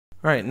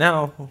Alright,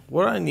 now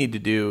what I need to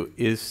do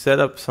is set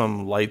up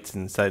some lights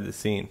inside the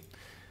scene.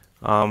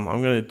 I'm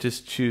going to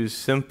just choose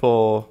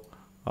simple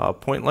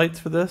point lights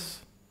for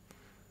this.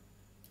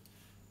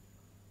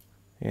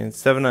 And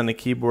 7 on the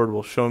keyboard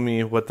will show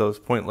me what those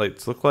point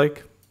lights look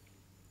like.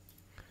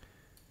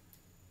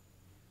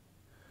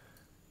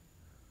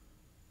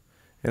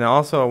 And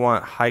also I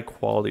want high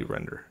quality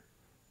render,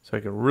 so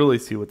I can really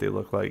see what they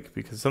look like,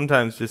 because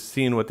sometimes just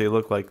seeing what they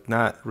look like,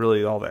 not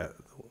really all that.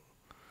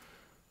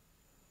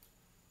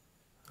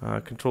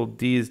 Control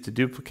D is to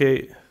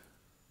duplicate.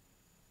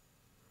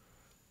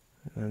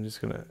 And I'm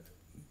just going to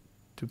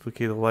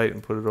duplicate the light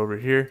and put it over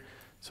here.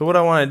 So what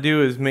I want to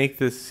do is make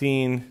this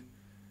scene,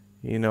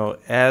 you know,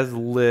 as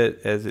lit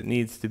as it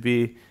needs to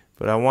be,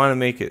 but I want to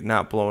make it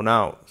not blown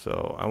out.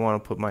 So I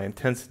want to put my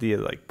intensity at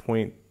like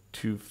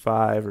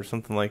 0.25 or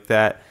something like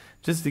that,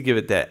 just to give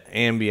it that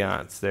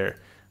ambiance there.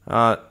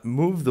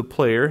 Move the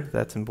player,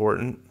 that's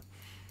important.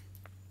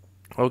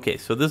 Okay,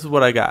 so this is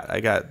what I got.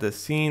 I got this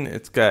scene.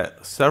 It's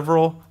got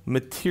several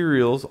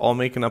materials all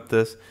making up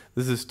this.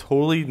 This is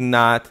totally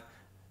not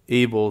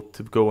able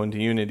to go into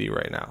Unity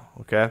right now,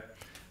 okay?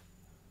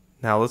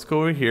 Now let's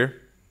go over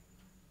here.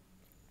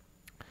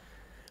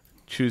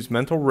 Choose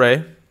Mental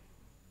Ray.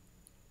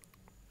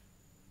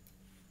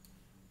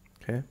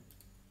 Okay.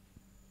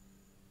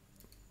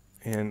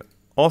 And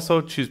also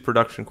choose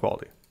Production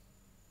Quality.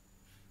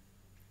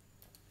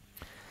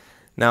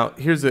 Now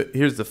here's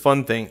the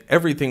fun thing.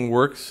 Everything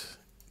works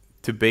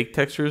to bake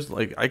textures.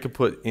 Like I could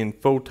put in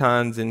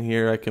photons in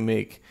here. I can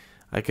make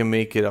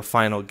it a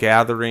final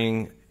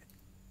gathering,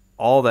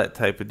 all that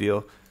type of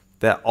deal.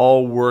 That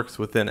all works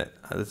within it.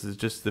 This is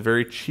just the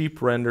very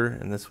cheap render,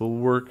 and this will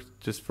work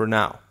just for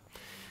now.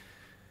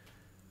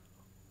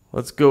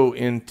 Let's go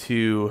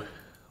into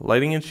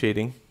lighting and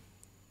shading,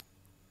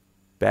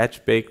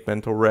 batch bake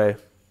mental ray,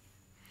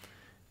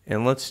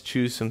 and let's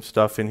choose some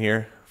stuff in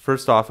here.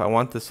 First off, I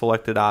want the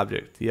selected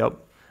object. Yep.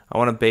 I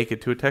want to bake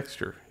it to a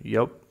texture.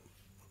 Yep.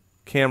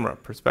 Camera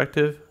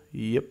perspective.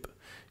 Yep.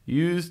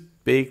 Use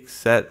bake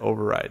set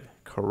override.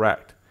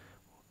 Correct.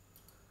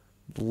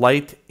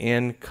 Light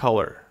and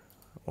color.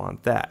 I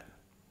want that.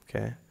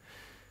 Okay.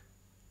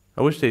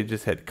 I wish they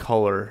just had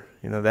color.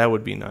 You know, that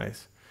would be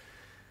nice.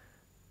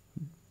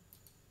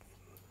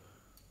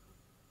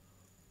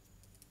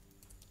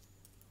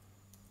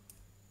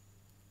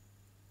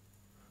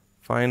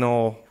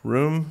 Final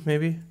room,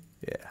 maybe?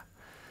 Yeah.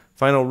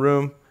 Final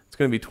room. It's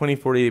going to be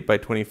 2048 by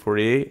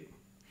 2048.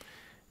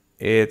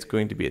 It's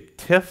going to be a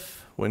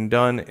TIFF when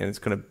done, and it's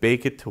going to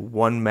bake it to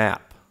one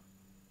map.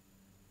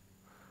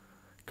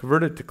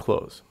 Convert it to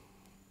close.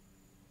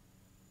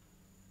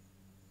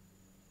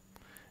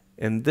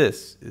 And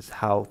this is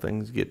how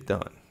things get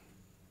done.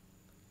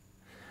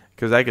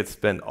 Because I could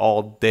spend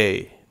all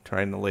day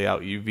trying to lay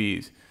out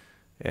UVs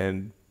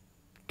and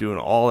doing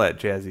all that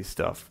jazzy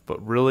stuff.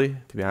 But really,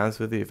 to be honest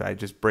with you, if I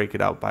just break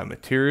it out by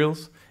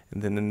materials,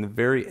 and then in the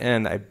very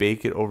end I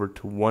bake it over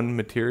to one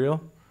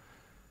material,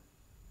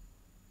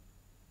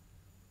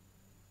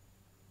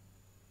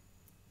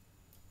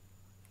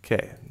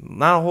 okay,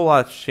 not a whole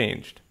lot's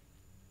changed.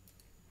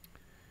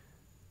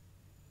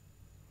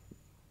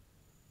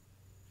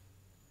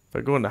 If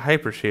I go into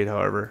Hypershade,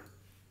 however,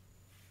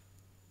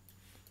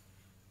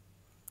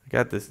 I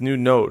got this new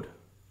node.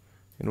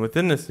 And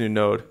within this new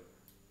node,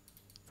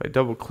 if I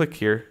double click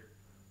here,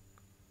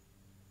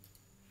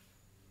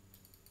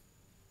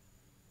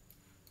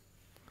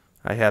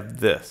 I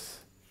have this.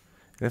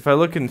 And if I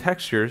look in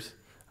textures,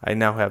 I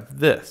now have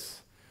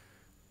this.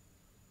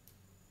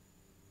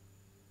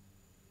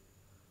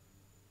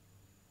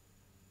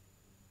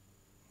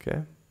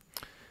 Okay.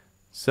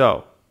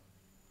 So,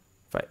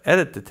 if I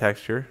edit the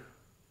texture,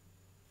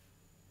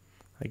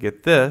 I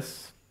get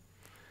this,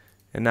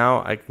 and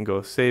now I can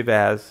go save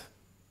as,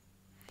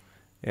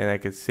 and I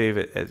can save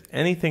it as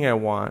anything I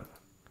want,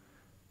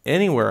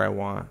 anywhere I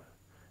want.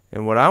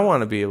 And what I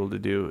want to be able to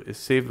do is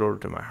save it over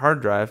to my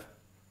hard drive,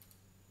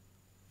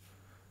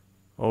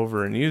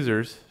 over in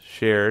users,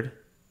 shared,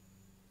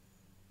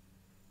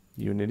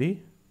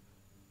 Unity,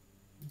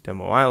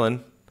 Demo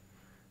Island,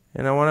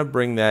 and I want to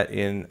bring that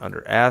in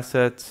under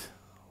assets.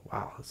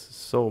 Wow, this is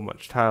so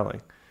much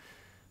tiling.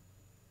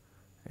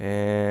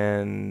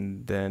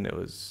 And then it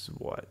was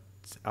what?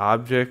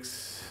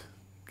 Objects,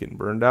 getting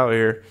burned out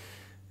here.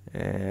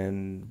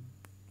 And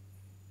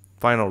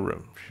final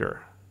room,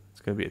 sure. It's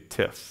going to be a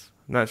TIFF.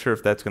 I'm not sure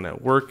if that's going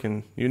to work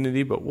in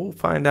Unity, but we'll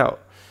find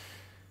out.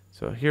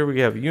 So here we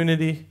have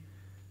Unity.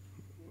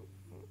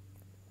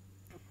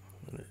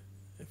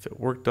 If it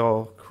worked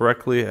all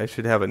correctly, I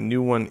should have a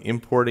new one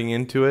importing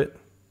into it.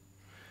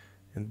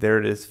 And there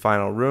it is,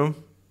 final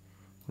room.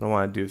 What I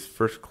want to do is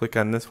first click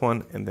on this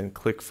one and then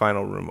click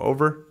final room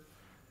over.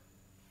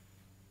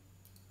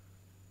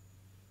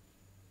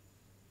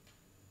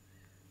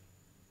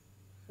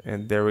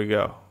 And there we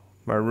go.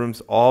 My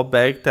room's all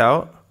bagged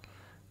out.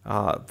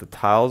 The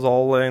tiles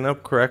all line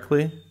up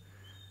correctly.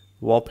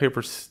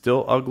 Wallpaper's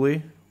still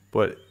ugly,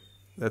 but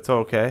that's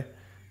okay.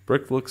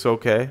 Brick looks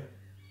okay.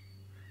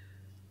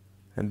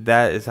 And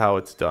that is how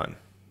it's done.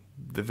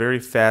 the very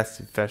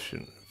fast,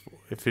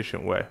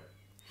 efficient way.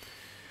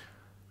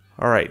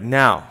 All right,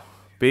 now,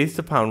 based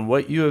upon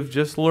what you have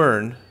just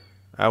learned,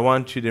 I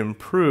want you to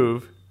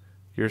improve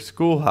your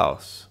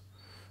schoolhouse.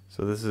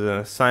 So this is an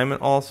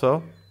assignment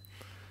also.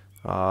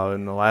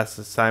 And the last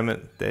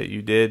assignment that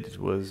you did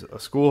was a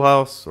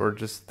schoolhouse, or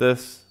just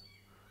this,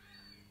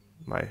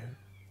 my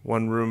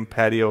one-room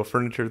patio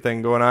furniture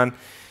thing going on.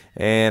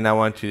 And I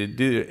want you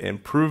to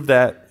improve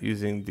that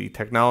using the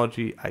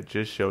technology I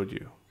just showed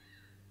you.